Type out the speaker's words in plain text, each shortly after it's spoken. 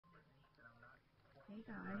Hey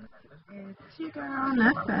guys, it's your girl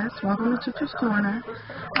Nefest. Welcome to Tutu's Corner.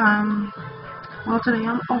 Um, today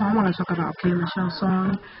I want to talk about K Michelle's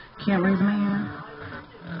song, Can't Raise a Man.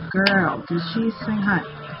 Girl, did she sing her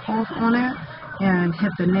off on it and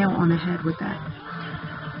hit the nail on the head with that?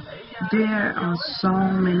 There are so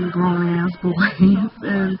many grown ass boys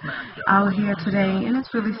and out here today, and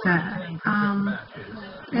it's really sad.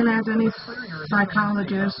 And as any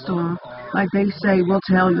psychologist or like they say, will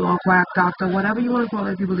tell you, or quack doctor, whatever you want to call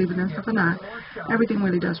it, if you believe in that stuff or not, everything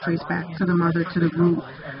really does trace back to the mother, to the root,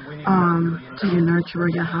 to your nurturer,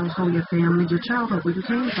 your household, your family, your childhood, where you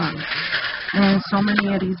came from. And so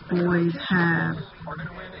many of these boys have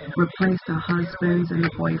replaced the husbands and the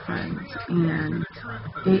boyfriends, and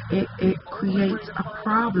it creates a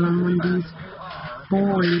problem when these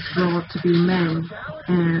boys grow up to be men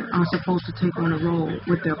and are supposed to take on a role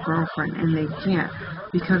with their girlfriend, and they can't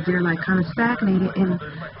because they're like kind of stagnated in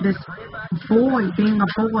this boy being a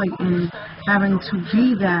boy and having to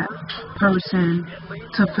be that person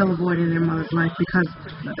to fill a void in their mother's life because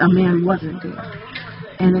a man wasn't there.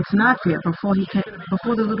 And it's not fair. Before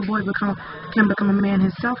the little boy can become a man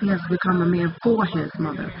himself, he has to become a man for his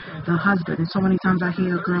mother, the husband. And so many times I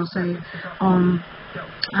hear a girl say,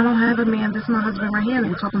 I don't have a man, this is my husband right here, and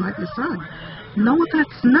they're talking about your son. No,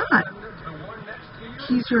 that's not.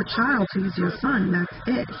 He's your child, he's your son, that's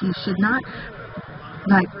it. He should not,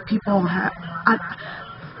 like, people have,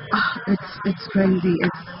 it's crazy.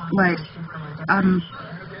 It's like,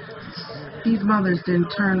 these mothers didn't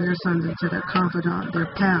turn their sons into their confidant, their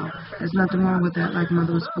pal. There's nothing wrong with that, like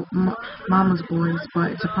mama's boys,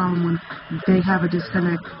 but it's a problem when they have a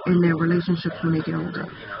disconnect in their relationships when they get older,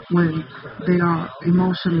 when they are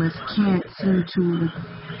emotionless, can't seem to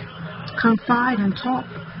confide and talk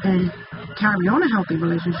and carry on a healthy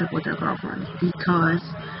relationship with their girlfriend because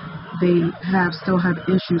they still have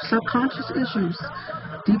issues, subconscious issues,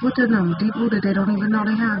 deep within them, deep rooted. They don't even know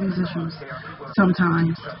they have these issues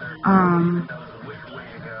sometimes.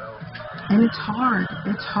 And it's hard.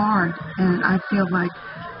 And I feel like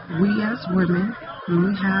we as women, when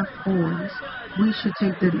we have boys, we should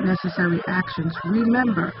take the necessary actions.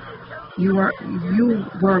 Remember, you were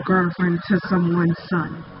a girlfriend to someone's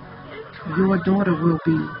son. Your daughter will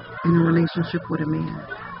be in a relationship with a man.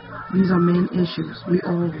 These are men issues. We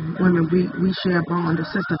all women, we share a bond, a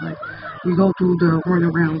sisterhood. We go through the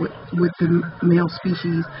runaround with the male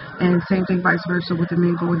species, and same thing vice versa with the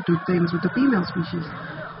men going through things with the female species.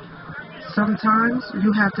 Sometimes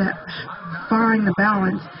you have to find the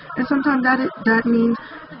balance, and sometimes that means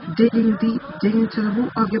digging deep, digging to the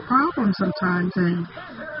root of your problem sometimes. And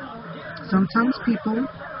sometimes people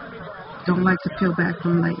don't like to peel back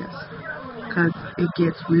from layers because it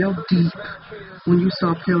gets real deep when you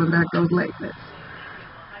start peeling back those layers.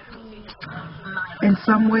 In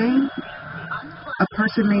some way, a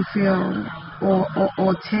person may feel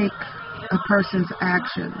or take a person's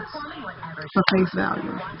actions for face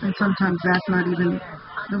value, and sometimes that's not even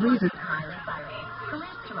the reason.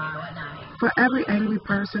 For every angry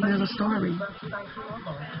person, there's a story.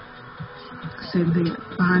 Same thing,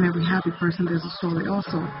 behind every happy person, there's a story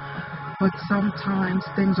also. But sometimes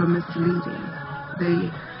things are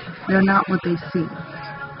misleading. They're not what they seem.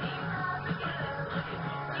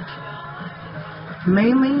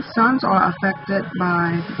 Mainly, sons are affected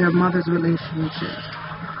by their mother's relationship.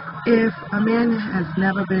 If a man has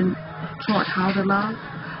never been taught how to love,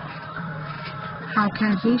 how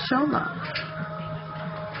can he show love?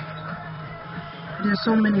 There's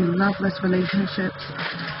so many loveless relationships,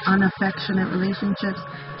 unaffectionate relationships.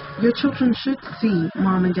 Your children should see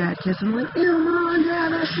mom and dad kissing, like, ew, mom and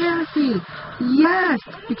dad, that's nasty. Yes,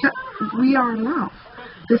 because we are love.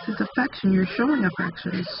 This is affection. You're showing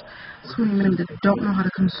affection. It's so many men that don't know how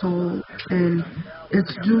to console, and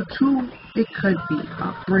it's due to, it could be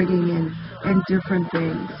upbringing and different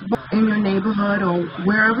things. But in your neighborhood or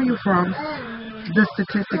wherever you're from, the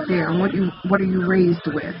statistic there and what are you raised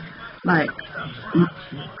with? Like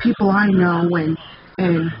people I know and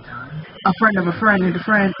a friend of a friend and a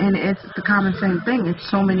friend, and it's the common same thing. It's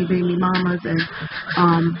so many baby mamas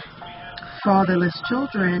and fatherless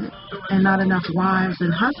children and not enough wives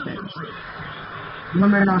and husbands.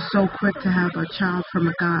 Women are so quick to have a child from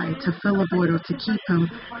a guy to fill a void or to keep him,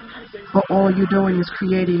 but all you're doing is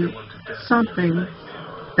creating something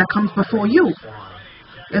that comes before you.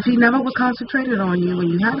 If he never was concentrated on you when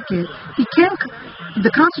you had a kid,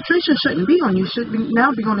 the concentration shouldn't be on you, should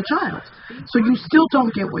now be on the child. So you still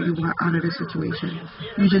don't get what you want out of the situation.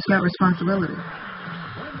 You just got responsibility.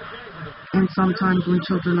 And sometimes when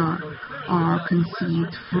children are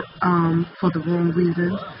conceived for the wrong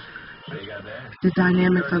reasons, the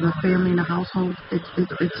dynamics of the family and the household,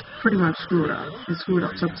 it's pretty much screwed up. It's screwed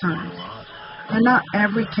up sometimes. And not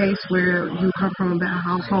every case where you come from a bad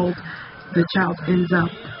household, the child ends up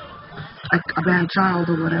like a bad child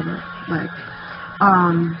or whatever. Like,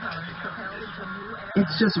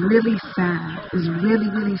 it's just really sad. It's really,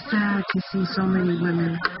 really sad to see so many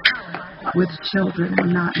women with children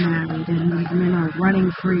and not married, and these men are running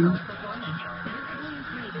free,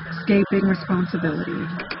 escaping responsibility.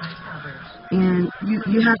 And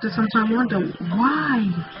you have to sometimes wonder, why?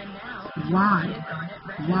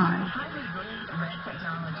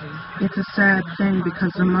 It's a sad thing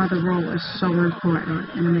because the mother role is so important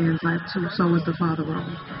in a man's life too. So is the father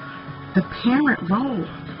role. The parent role.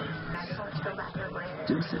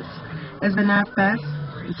 Deuces. It's been FS.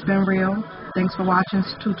 It's been real. Thanks for watching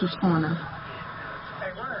Tutu's Corner.